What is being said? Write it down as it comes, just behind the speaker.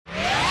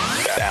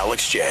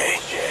Alex J.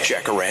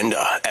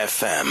 Jacaranda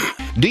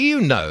FM. Do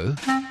you know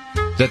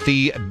that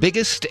the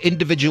biggest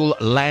individual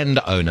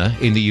landowner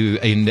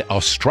in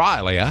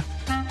Australia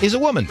is a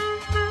woman?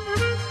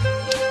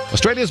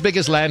 Australia's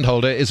biggest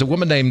landholder is a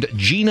woman named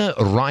Gina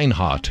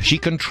Rinehart. She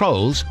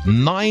controls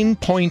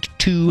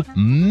 9.2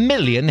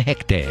 million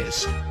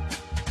hectares.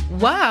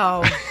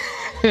 Wow.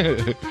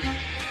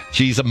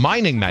 She's a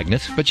mining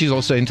magnate, but she's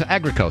also into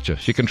agriculture.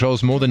 She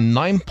controls more than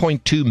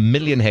 9.2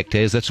 million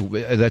hectares. That's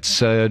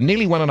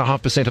nearly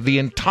 1.5% of the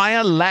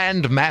entire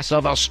land mass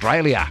of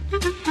Australia.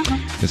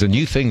 There's a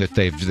new thing that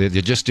they're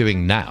just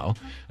doing now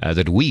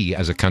that we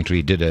as a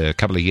country did a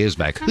couple of years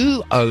back.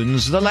 Who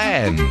owns the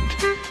land?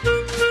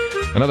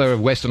 Another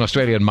Western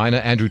Australian miner,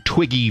 Andrew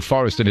Twiggy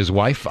Forrest, and his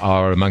wife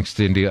are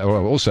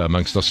also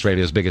amongst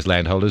Australia's biggest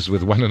landholders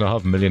with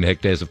 1.5 million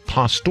hectares of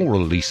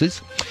pastoral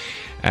leases.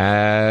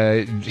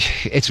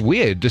 It's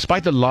weird.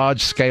 Despite the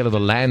large scale of the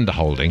land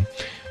holding,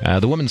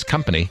 the woman's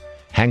company,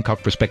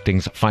 Hancock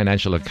Prospecting's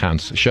financial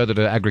accounts show that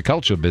her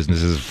agricultural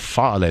business is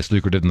far less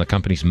lucrative than the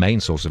company's main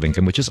source of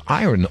income, which is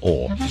iron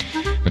ore.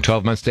 The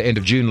 12 months to end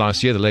of June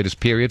last year, the latest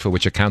period for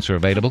which accounts are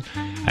available,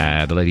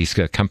 the lady's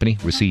company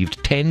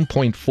received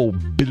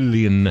 $10.4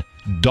 billion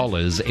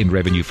in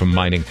revenue from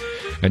mining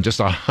and just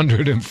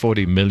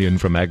 $140 million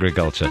from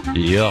agriculture.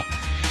 Yeah.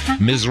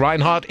 Ms.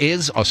 Rinehart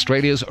is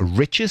Australia's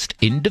richest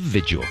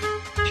individual.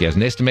 She has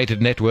an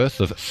estimated net worth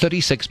of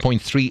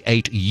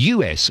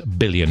 $36.38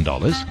 billion.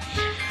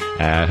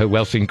 Her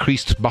wealth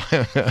increased by,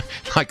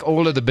 like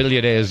all of the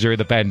billionaires during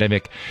the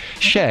pandemic.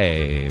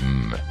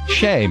 Shame,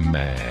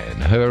 man.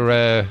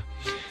 Her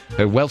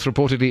wealth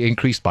reportedly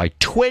increased by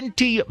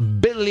 $20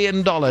 billion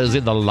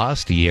in the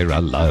last year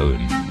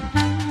alone.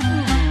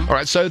 All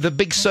right, so the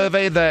big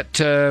survey that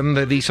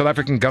the South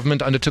African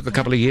government undertook a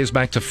couple of years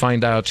back to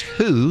find out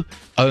who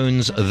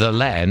owns the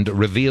land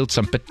revealed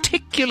some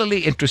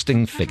particularly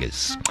interesting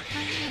figures.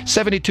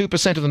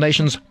 72% of the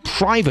nation's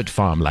private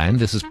farmland,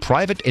 this is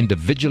private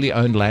individually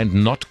owned land,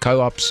 not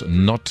co-ops,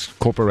 not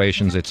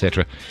corporations,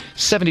 etc.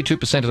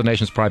 72% of the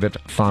nation's private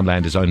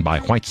farmland is owned by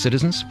white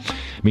citizens.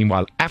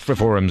 Meanwhile,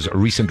 AfriForum's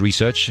recent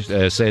research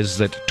says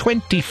that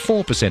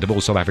 24% of all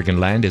South African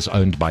land is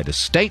owned by the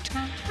state,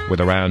 with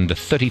around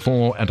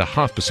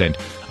 34.5%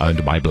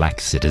 owned by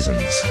black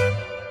citizens.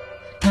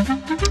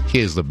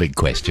 Here's the big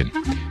question.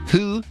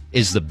 Who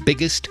is the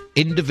biggest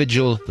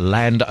individual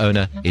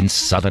landowner in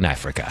Southern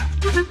Africa?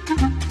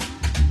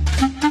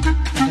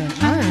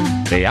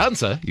 The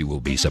answer, you will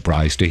be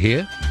surprised to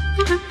hear,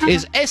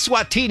 is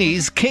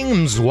Eswatini's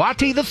King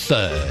Mzwati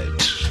III.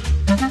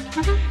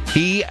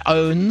 He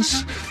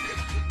owns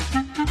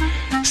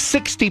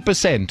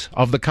 60%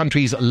 of the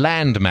country's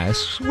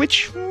landmass,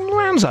 which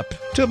rounds up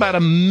to about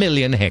 1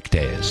 million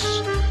hectares.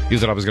 You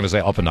thought I was going to say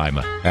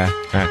Oppenheimer.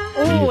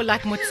 Oh,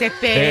 like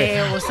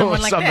Motsepe or someone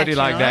like that. Somebody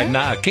like that.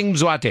 Nah, King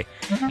Mzwati.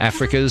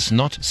 Africa's,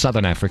 not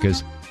Southern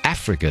Africa's,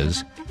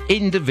 Africa's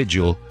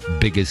individual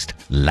biggest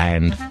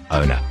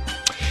landowner.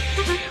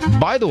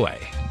 By the way,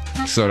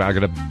 so I'm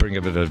going to bring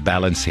a bit of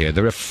balance here.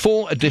 There are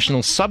 4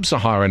 additional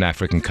sub-Saharan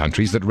African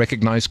countries that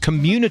recognize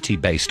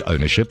community-based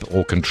ownership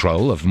or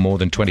control of more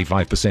than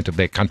 25% of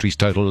their country's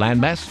total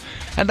landmass.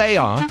 And they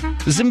are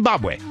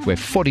Zimbabwe, where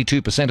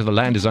 42% of the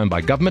land is owned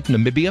by government,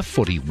 Namibia,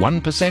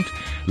 41%,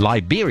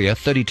 Liberia,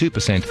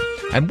 32%,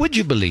 and would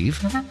you believe,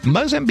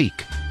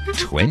 Mozambique,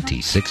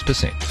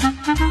 26%.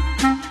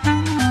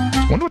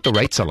 I wonder what the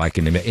rates are like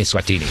in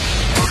Eswatini.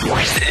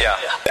 Yeah.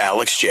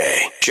 Alex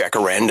J.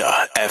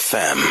 Jacaranda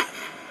FM.